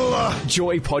battle!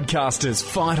 Joy podcasters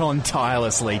fight on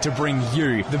tirelessly to bring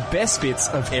you the best bits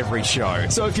of every show.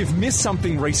 So if you've missed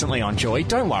something recently on Joy,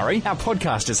 don't worry, our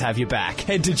podcasters have your back.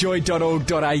 Head to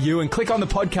joy.org.au and click on the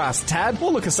podcast tab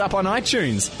or look us up on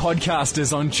iTunes.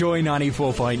 Podcasters on Joy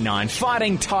 94.9,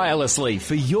 fighting tirelessly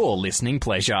for your listening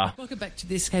pleasure. Welcome back to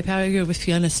the Escape Hour. You're with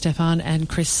Fiona, Stefan and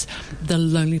Chris, the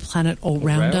Lonely Planet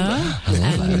All-Rounder.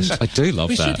 I do love that.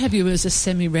 We should have you as a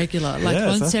semi-regular.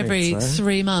 Once every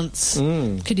 3 months.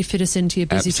 Could you fit us into your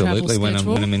busy travel schedule?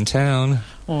 Absolutely, when I'm in town.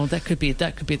 Oh, that could be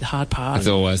the hard part. It's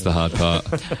always the hard part.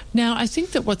 Now, I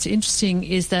think that what's interesting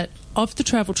is that of the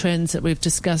travel trends that we've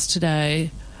discussed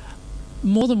today,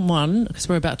 more than one, because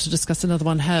we're about to discuss another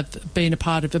one, have been a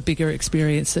part of a bigger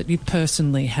experience that you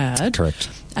personally had. Correct.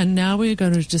 And now we're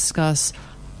going to discuss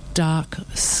dark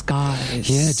skies.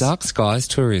 Yeah, dark skies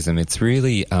tourism. It's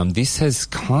really this has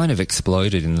kind of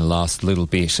exploded in the last little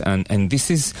bit, and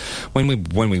this is when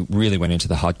we really went into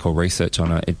the hardcore research on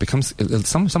it. It becomes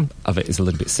some of it is a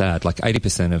little bit sad. Like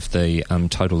 80% of the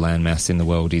total landmass in the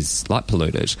world is light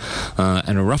polluted,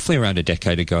 and roughly around a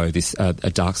decade ago, this a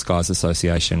Dark Skies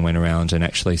Association went around and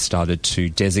actually started to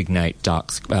designate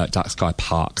dark sky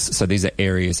parks. So these are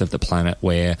areas of the planet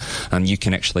where you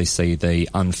can actually see the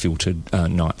unfiltered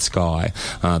night sky.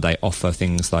 They offer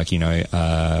things like,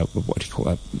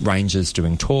 rangers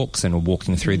doing talks and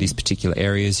walking through these particular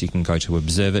areas. You can go to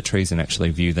observatories and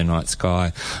actually view the night sky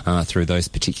through those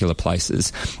particular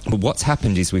places. But what's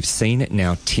happened is we've seen it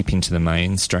now tip into the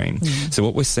mainstream. So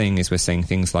what we're seeing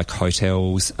things like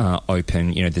hotels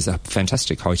open. There's a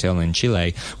fantastic hotel in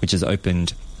Chile which has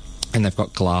opened, and they've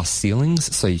got glass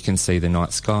ceilings so you can see the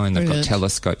night sky, and they've got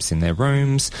telescopes in their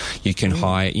rooms. You can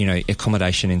hire,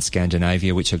 accommodation in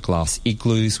Scandinavia, which are glass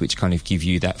igloos, which kind of give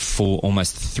you that full,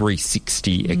 almost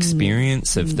 360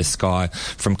 experience of the sky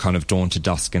from kind of dawn to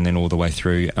dusk and then all the way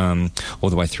through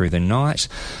the night.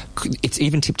 It's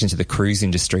even tipped into the cruise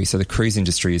industry. So the cruise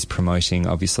industry is promoting,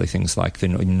 obviously, things like the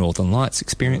Northern Lights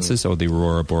experiences or the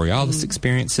Aurora Borealis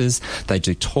experiences. They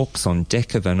do talks on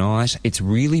deck of a night. It's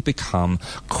really become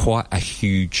quite a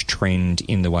huge trend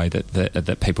in the way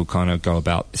that people kind of go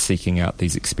about seeking out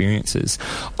these experiences.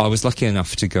 I was lucky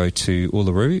enough to go to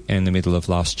Uluru in the middle of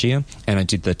last year, and I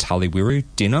did the Taliwiru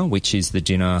dinner, which is the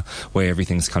dinner where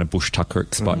everything's kind of bush tucker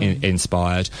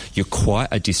inspired. You're quite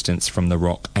a distance from the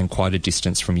rock and quite a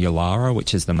distance from Yulara,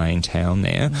 which is the main town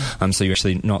there. So you're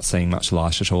actually not seeing much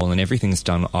light at all, and everything's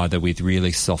done either with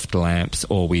really soft lamps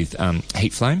or with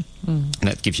heat flame. And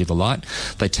that gives you the light.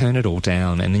 They turn it all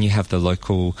down, and then you have the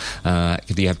local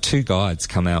you have two guides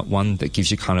come out, one that gives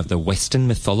you kind of the Western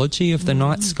mythology of the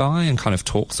night sky and kind of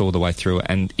talks all the way through it,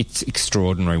 and it's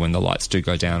extraordinary when the lights do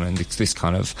go down and this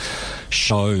kind of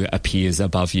show appears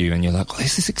above you, and you're like,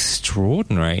 this is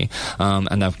extraordinary.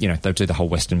 And they'll do the whole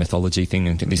Western mythology thing,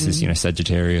 and this is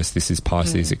Sagittarius, this is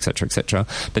Pisces, etc., etc.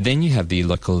 But then you have the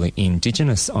local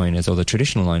indigenous owners or the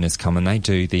traditional owners come, and they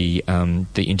do the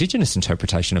indigenous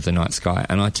interpretation of the night sky.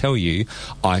 And I tell you,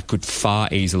 I could far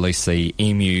easily see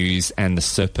emu emus and the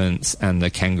serpents and the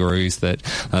kangaroos that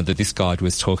this guide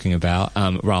was talking about,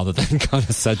 rather than kind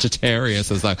of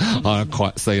Sagittarius. I was like, I don't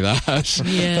quite see that.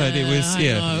 Yeah, but it was, I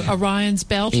know. Orion's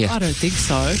belt? Yeah. I don't think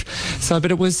so. So,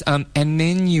 but it was, and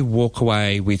then you walk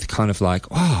away with kind of like,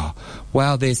 oh,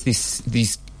 wow, there's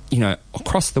these, you know,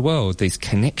 across the world, these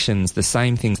connections, the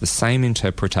same things, the same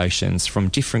interpretations from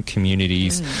different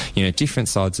communities, you know, different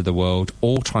sides of the world,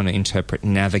 all trying to interpret,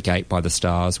 navigate by the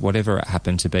stars, whatever it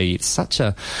happened to be. It's such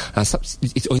a,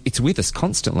 it's with us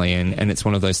constantly, and it's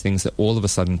one of those things that all of a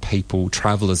sudden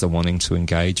travellers are wanting to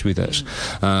engage with it.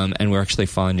 And we're actually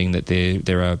finding that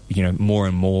there are, you know, more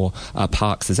and more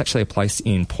parks. There's actually a place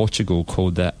in Portugal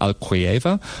called the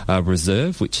Alqueva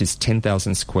Reserve, which is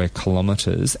 10,000 square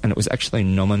kilometres, and it was actually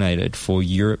nominated for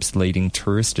Europe's leading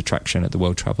tourist attraction at the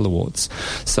World Travel Awards.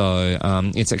 So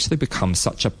it's actually become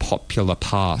such a popular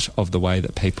part of the way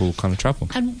that people kind of travel.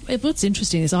 And what's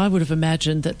interesting is I would have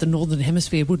imagined that the Northern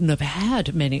Hemisphere wouldn't have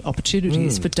had many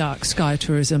opportunities for dark sky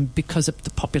tourism because of the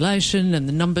population and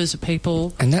the numbers of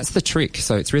people. And that's the trick.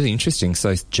 So it's really interesting.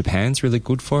 So Japan's really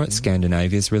good for it.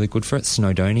 Scandinavia's really good for it.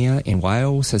 Snowdonia in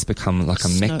Wales has become like a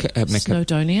mecca.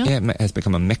 Snowdonia? Yeah, has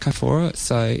become a mecca for it.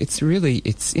 So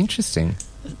it's interesting.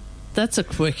 That's a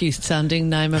quirky sounding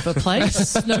name of a place,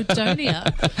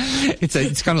 Snowdonia.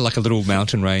 It's kind of like a little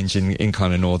mountain range in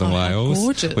kind of northern Wales,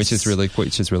 gorgeous. which is really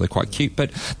quite cute.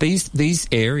 But these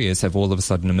areas have all of a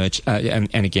sudden emerged,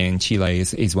 and again, Chile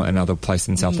is another place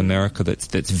in South America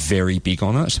that's very big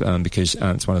on it, because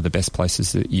it's one of the best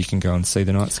places that you can go and see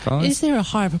the night skies. Is there a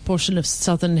higher proportion of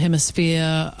Southern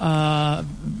Hemisphere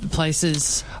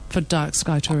places for dark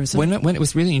sky tourism? When it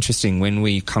was really interesting when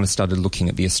we kind of started looking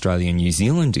at the Australia-New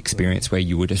Zealand experience, where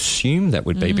you would assume that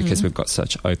would be because we've got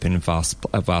such open,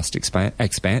 vast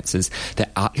expanses, there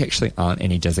actually aren't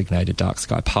any designated dark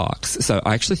sky parks. So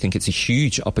I actually think it's a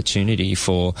huge opportunity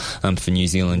for New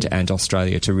Zealand and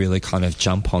Australia to really kind of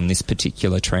jump on this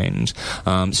particular trend.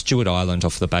 Stewart Island,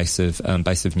 off the base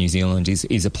of New Zealand,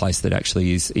 is a place that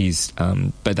actually is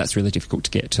but that's really difficult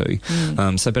to get to.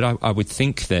 But I would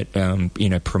think that you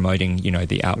know, promoting, you know,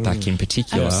 the outback in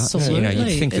particular, Absolutely. you know,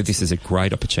 you'd think that this is a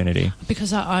great opportunity.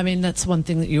 Because I mean, that's one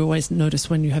thing that you always notice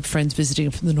when you have friends visiting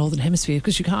from the Northern Hemisphere,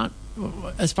 because you can't,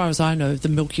 as far as I know, the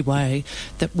Milky Way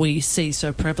that we see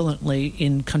so prevalently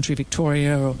in country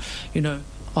Victoria, or, you know,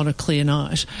 on a clear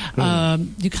night,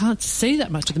 you can't see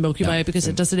that much of the Milky Way because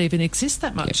it doesn't even exist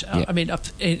that much. I mean, up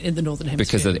in the Northern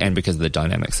Hemisphere, because of the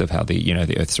dynamics of how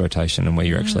the Earth's rotation and where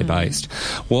you're actually based.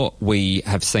 What we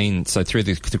have seen, so through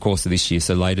the course of this year,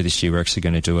 so later this year, we're actually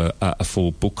going to do a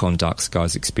full book on dark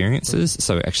skies experiences.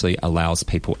 So it actually allows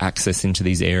people access into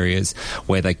these areas,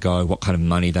 where they go, what kind of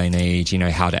money they need, you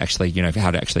know, how to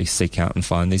actually seek out and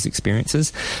find these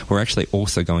experiences. We're actually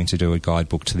also going to do a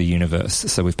guidebook to the universe.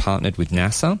 So we've partnered with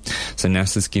NASA. So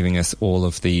NASA's giving us all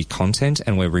of the content,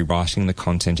 and we're rewriting the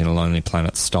content in a Lonely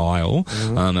Planet style.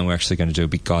 And we're actually going to do a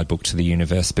big guidebook to the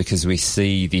universe, because we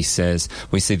see the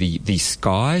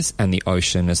skies and the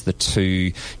ocean as the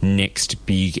two next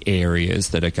big areas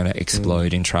that are going to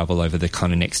explode in travel over the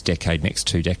kind of next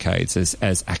 2 decades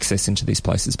as access into these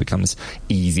places becomes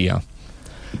easier.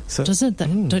 So,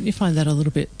 don't you find that a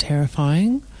little bit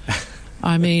terrifying?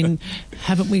 I mean,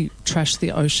 haven't we trashed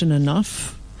the ocean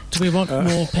enough? Do we want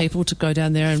more people to go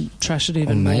down there and trash it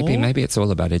even more? Maybe it's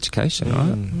all about education,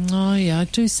 right? Oh, yeah, I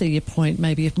do see your point.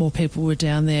 Maybe if more people were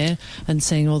down there and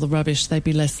seeing all the rubbish, they'd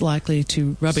be less likely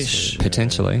to rubbish.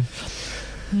 Potentially.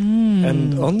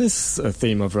 And on this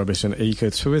theme of rubbish and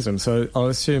ecotourism, so I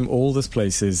assume all these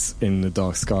places in the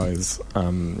dark skies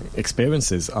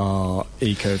experiences are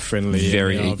eco-friendly,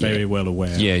 very well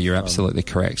aware. Yeah, you're absolutely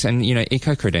correct. And, you know,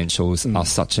 eco-credentials are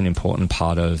such an important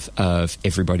part of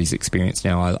everybody's experience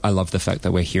now. I love the fact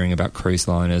that we're hearing about cruise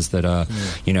liners that are,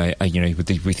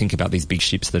 we think about these big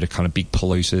ships that are kind of big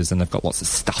polluters and they've got lots of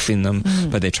stuff in them,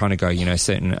 but they're trying to go, you know,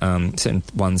 certain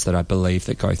ones that I believe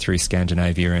that go through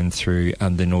Scandinavia and through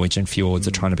the Norwegian fjords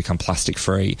are trying to become plastic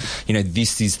free. You know,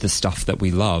 this is the stuff that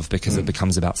we love, because it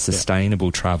becomes about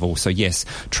sustainable travel. So yes,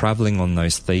 travelling on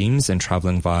those themes and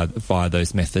travelling via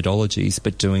those methodologies,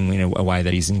 but doing in a way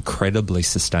that is incredibly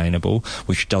sustainable,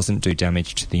 which doesn't do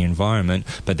damage to the environment,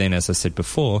 but then, as I said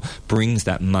before, brings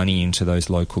that money into those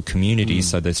local communities,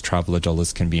 so those traveller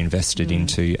dollars can be invested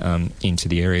into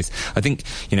the areas. I think,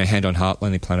 you know, Hand on Heart,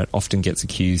 Lonely Planet often gets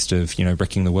accused of, you know,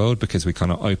 wrecking the world, because we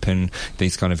kind of open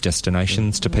these kind of destinations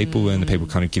happens to people, and the people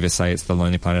kind of give us, say, it's the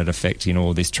Lonely Planet effect,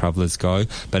 all these travellers go.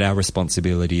 But our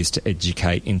responsibility is to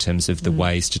educate in terms of the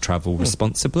ways to travel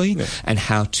responsibly and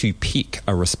how to pick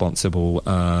a responsible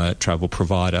travel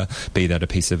provider, be that a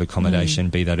piece of accommodation,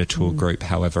 be that a tour group,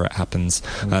 however it happens,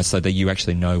 so that you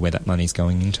actually know where that money's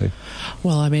going into.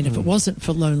 Well, I mean, if it wasn't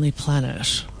for Lonely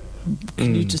Planet,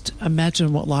 can you just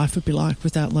imagine what life would be like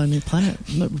without Lonely Planet?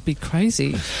 It would be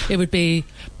crazy. It would be,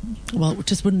 well, it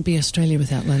just wouldn't be Australia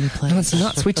without Lonely Planet. No, it's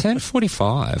nuts. We turned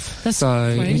 45. That's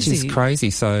crazy. Which is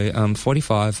crazy. So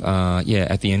 45,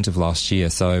 at the end of last year.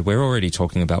 So we're already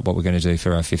talking about what we're going to do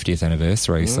for our 50th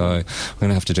anniversary. So we're going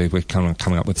to have to we're kind of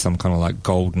coming up with some kind of like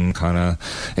golden kind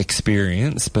of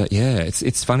experience. But yeah,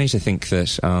 it's funny to think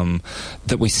that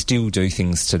that we still do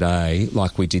things today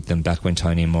like we did them back when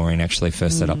Tony and Maureen actually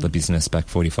first set up the business back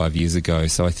 45 years ago.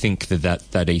 So I think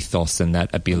that ethos and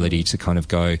that ability to kind of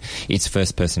go, it's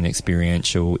first person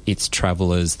experiential, it's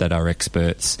travellers that are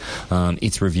experts,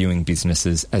 it's reviewing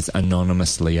businesses as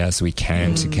anonymously as we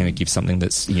can to kind of give something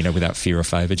that's, without fear or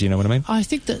favour. Do you know what I mean? I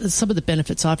think that some of the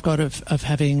benefits I've got of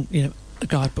having, a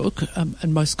guidebook,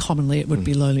 and most commonly it would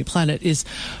be Lonely Planet, is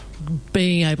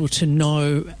being able to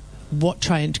know what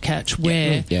train to catch,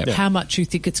 where, how much you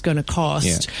think it's going to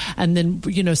cost. Yeah. And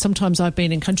then, sometimes I've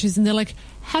been in countries and they're like,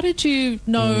 how did you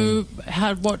know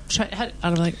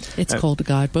I'm like, it's called a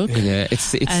guidebook. Yeah,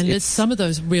 it's some of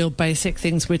those real basic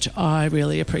things which I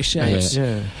really appreciate.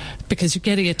 Yeah. Because you're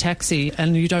getting a taxi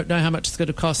and you don't know how much it's going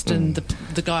to cost, and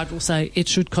the guide will say it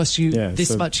should cost you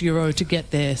this much euro to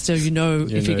get there. So if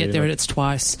you get there and it's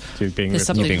twice, there's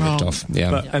something wrong. Ripped off.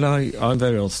 Yeah. And I'm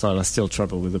very old style. I still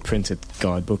trouble with the printed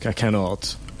guidebook. I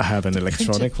cannot have an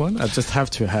electronic one. I just have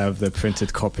to have the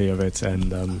printed copy of it.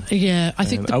 And I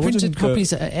think the printed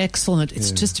copies are excellent.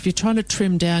 It's just if you're trying to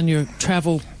trim down your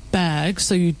travel bag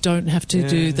so you don't have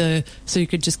to so you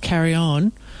could just carry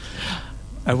on.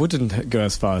 I wouldn't go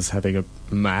as far as having a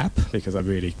map, because I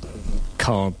really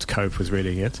can't cope with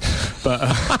reading it.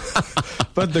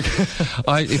 But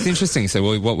it's interesting.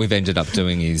 So what we've ended up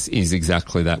doing is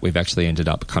exactly that. We've actually ended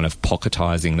up kind of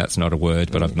pocketizing. That's not a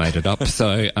word, but I've made it up.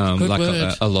 So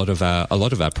a lot of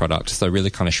our product. So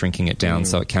really kind of shrinking it down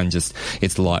so it can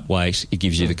it's lightweight. It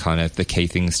gives you the key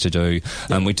things to do.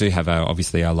 We do have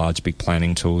our large big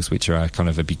planning tools, which are kind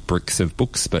of a big bricks of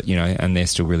books, but and they're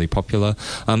still really popular.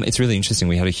 It's really interesting.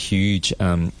 We had a huge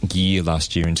year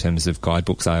last year in terms of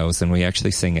guidebook sales, and we're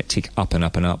actually seeing it tick up and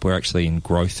up and up. We're actually in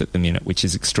growth at the minute, which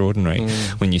is extraordinary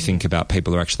when you think about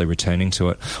people are actually returning to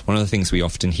it. One of the things we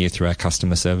often hear through our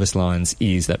customer service lines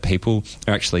is that people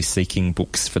are actually seeking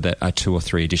books that are 2 or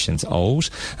 3 editions old,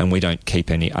 and we don't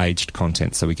keep any aged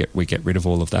content, so we get rid of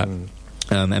all of that.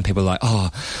 And people are like,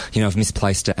 I've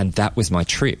misplaced it, and that was my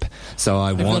trip. So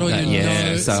I want that.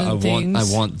 Yeah. So I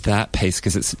want that piece,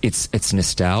 because it's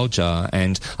nostalgia.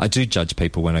 And I do judge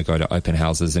people when I go to open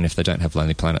houses, and if they don't have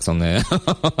Lonely Planets on their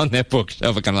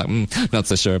bookshelf, I'm kind of like, not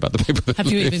so sure about the people that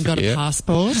have you even got a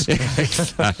passport? Yeah,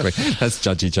 exactly. That's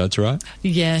judgy judge, right?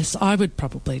 Yes, I would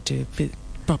probably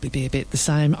be a bit the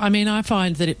same. I mean, I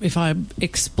find that if I'm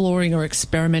exploring or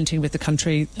experimenting with the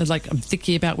country, like I'm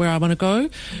thinking about where I want to go,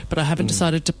 but I haven't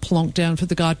decided to plonk down for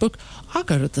the guidebook, I'll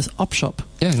go to the op shop.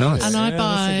 Yeah, nice. And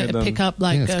I pick up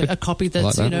a copy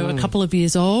that's a couple of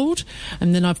years old,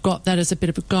 and then I've got that as a bit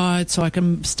of a guide so I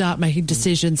can start making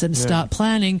decisions and start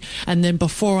planning. And then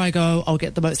before I go, I'll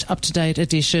get the most up-to-date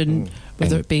edition,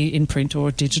 whether it be in print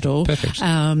or digital. Perfect.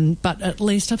 But at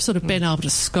least I've sort of been able to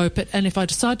scope it. And if I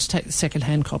decide to take the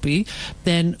second-hand copy,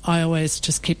 then I always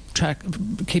just keep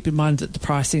in mind that the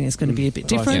pricing is going to be a bit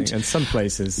different. And some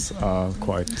places are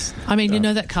quite... I mean,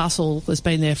 that castle has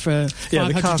been there for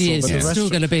 500 years. It's still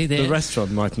going to be there. The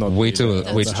restaurant might not be there.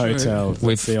 The hotel,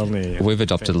 we've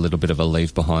adopted a little bit of a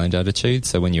leave-behind attitude.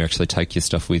 So when you actually take your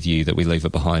stuff with you, that we leave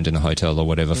it behind in the hotel or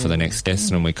whatever for the next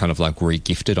guest, and we kind of like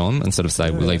re-gift it on and sort of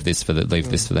say, we'll leave this for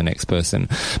the next person.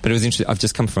 But it was interesting. I've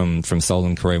just come from Seoul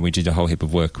in Korea. We did a whole heap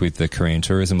of work with the Korean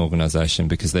Tourism Organisation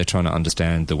because they're trying to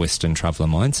understand the Western traveller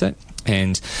mindset.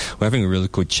 And we're having a really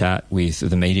good chat with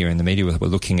the media, and the media were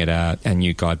looking at our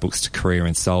new guidebooks to Korea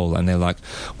and Seoul, and they're like,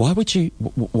 why would you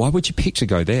pick to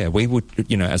go there? We would,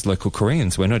 as local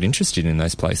Koreans, we're not interested in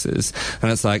those places.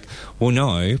 And it's like, well,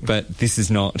 no, but this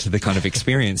is not the kind of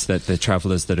experience that the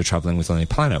travellers that are travelling with Lonely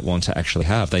Planet want to actually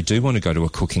have. They do want to go to a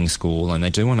cooking school, and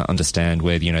they do want to understand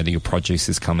where, your produce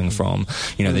is coming from.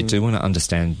 They do want to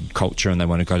understand culture, and they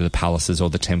want to go to the palaces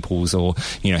or the temples, or,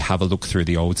 have a look through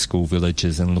the old school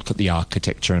villages and look at the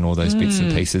architecture and all those bits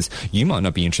and pieces. You might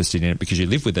not be interested in it because you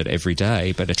live with it every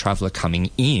day, but a traveller coming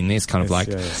in is kind of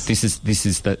this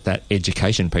is that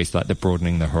education piece, like the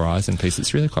broadening the horizon piece.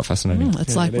 It's really quite fascinating.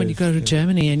 It's like when you go to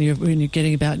Germany and when you're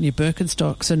getting about in your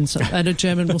Birkenstocks and a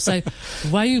German will say,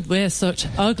 "Why you wear such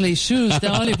ugly shoes?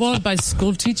 They're only worn by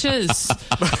school teachers."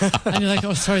 And you're like,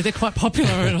 "Oh, sorry, they're quite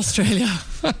popular in Australia."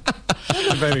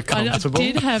 Very comfortable.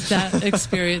 I did have that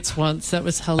experience once. That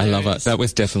was hilarious. I love it. That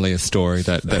was definitely a story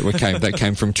that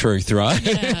came from truth, right?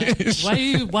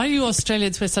 Yeah. Why you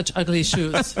Australians wear such ugly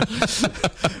shoes?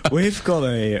 We've got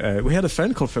we had a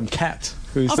phone call from Kat.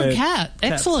 Who said, Kat.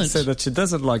 Excellent. Said that she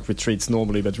doesn't like retreats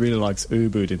normally, but really likes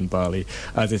Ubud in Bali,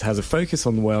 as it has a focus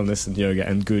on wellness and yoga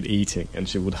and good eating, and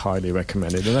she would highly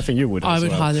recommend it. And I think you would. I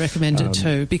would highly recommend it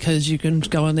too, because you can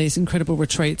go on these incredible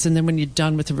retreats, and then when you're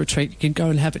done with the retreat, you can go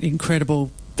and have an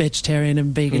incredible vegetarian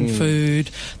and vegan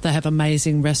food. They have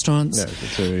amazing restaurants. Yeah,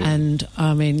 they do. And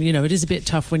I mean, it is a bit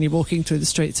tough when you're walking through the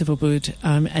streets of Ubud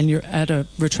and you're at a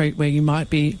retreat where you might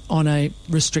be on a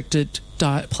restricted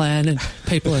diet plan and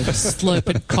people are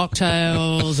slurping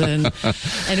cocktails and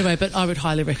anyway, but I would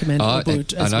highly recommend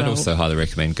Ubud as well. And I'd also highly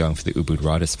recommend going for the Ubud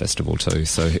Writers Festival too.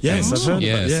 So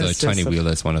Tony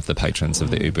Wheeler is one of the patrons of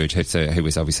the Ubud, who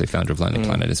was obviously founder of Lonely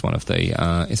Planet, is one of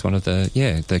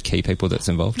the key people that's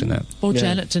involved in that. Well,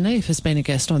 Janet Deneve has been a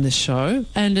guest on this show,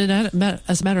 and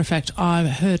as a matter of fact, I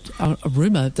heard a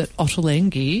rumour that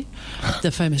Ottolenghi,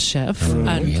 the famous chef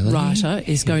and writer,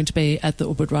 is going to be at the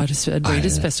Ubud Writers and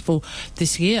Readers Festival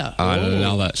this year. I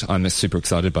love that. I'm super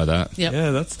excited by that. Yep.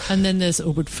 Yeah, and then there's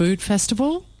Ubud Food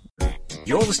Festival.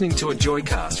 You're listening to a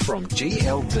Joycast from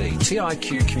GLB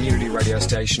TIQ community radio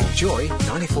station Joy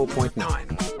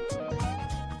 94.9.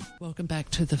 Welcome back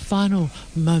to the final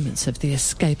moments of the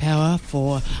Escape Hour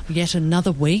for yet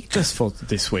another week. Just for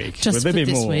this week. Just Will there for be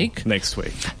this more week. Next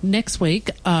week? Next week,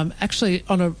 actually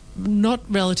on a not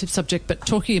relative subject, but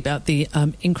talking about the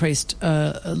increased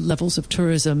levels of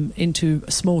tourism into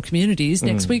small communities.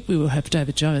 Next week we will have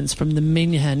David Jones from the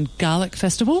Minyahan Garlic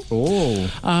Festival.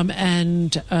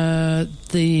 And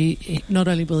not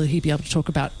only will he be able to talk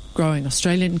about growing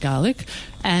Australian garlic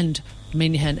and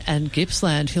Minyahan and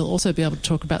Gippsland, he'll also be able to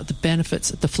talk about the benefits,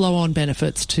 the flow-on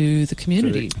benefits to the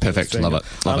community. Perfect, love it.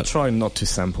 I'll try not to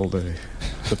sample the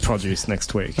produce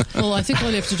next week. Well, I think all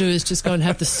you have to do is just go and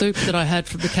have the soup that I had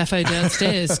from the cafe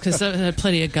downstairs, because that had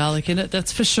plenty of garlic in it,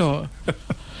 that's for sure.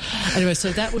 Anyway,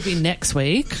 so that would be next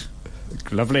week.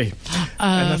 Lovely.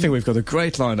 And I think we've got a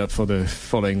great lineup for the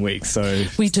following week. So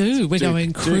we do. We're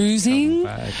going cruising.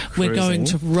 We're going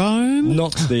to Rome.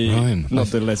 Not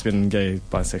the lesbian, gay,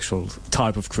 bisexual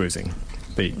type of cruising.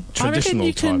 The traditional type of cruising. I reckon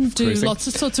you can do lots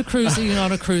of sorts of cruising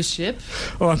on a cruise ship.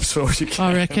 Oh, I'm sure you can.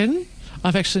 I reckon.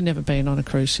 I've actually never been on a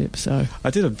cruise ship, so... I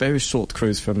did a very short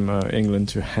cruise from England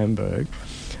to Hamburg.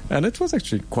 And it was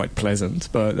actually quite pleasant,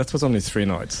 but that was only 3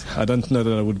 nights. I don't know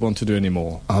that I would want to do any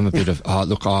more. I'm a bit of...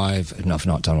 look, I've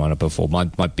not done one before. My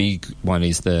big one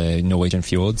is the Norwegian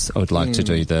fjords. I would like to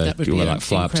do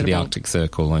fly up to the Arctic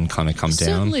Circle and kind of come down.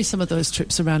 Certainly some of those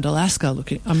trips around Alaska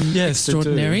look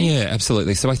extraordinary. Yeah,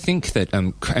 absolutely. So I think that...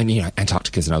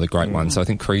 Antarctica is another great one. So I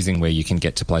think cruising where you can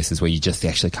get to places where you just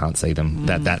actually can't see them,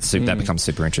 that becomes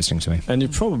super interesting to me. And you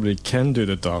probably can do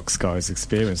the dark skies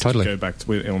experience. Totally. Go back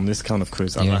on this kind of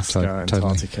cruise. Alaska,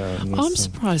 Antarctica. Totally. I'm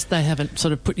surprised they haven't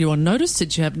sort of put you on notice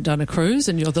since you haven't done a cruise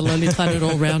and you're the Lonely Planet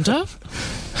all-rounder.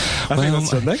 I think that's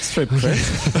the next trip,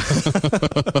 Chris.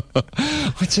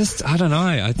 I don't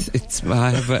know.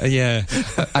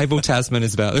 Abel Tasman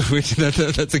is about...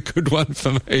 that's a good one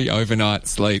for me. Overnight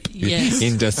sleep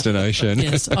in destination.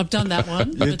 Yes, I've done that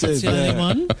one. That's the only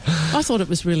one. I thought it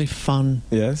was really fun.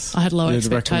 Yes. I had low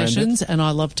expectations and I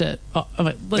loved it.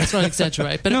 Let's not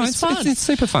exaggerate, but it was fun. It's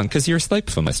super fun because you're asleep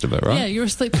for most of it, right? Yeah, you're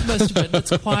asleep for most of it.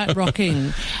 It's quite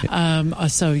rocking.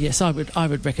 So yes, I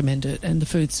would recommend it, and the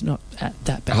food's not that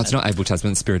bad. Oh, it's not Abel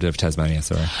Tasman, Spirit of Tasmania,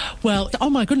 sorry. Well, oh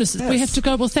my goodness, we have to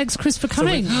go. Well, thanks, Chris, for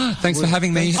coming. Thanks for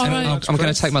having me. Right. I'm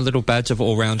going to take my little badge of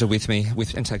all-rounder with me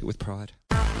and take it with pride.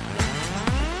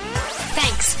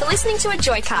 Thanks for listening to a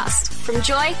Joycast from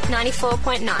Joy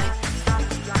 94.9.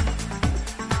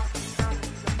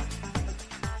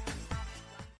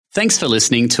 Thanks for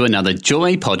listening to another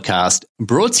Joy podcast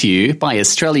brought to you by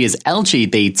Australia's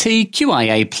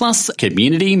LGBTQIA+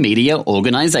 community media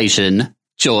organisation,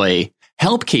 Joy.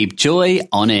 Help keep Joy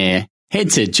on air. Head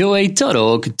to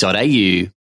joy.org.au.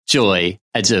 Joy,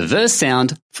 a diverse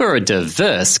sound for a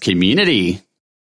diverse community.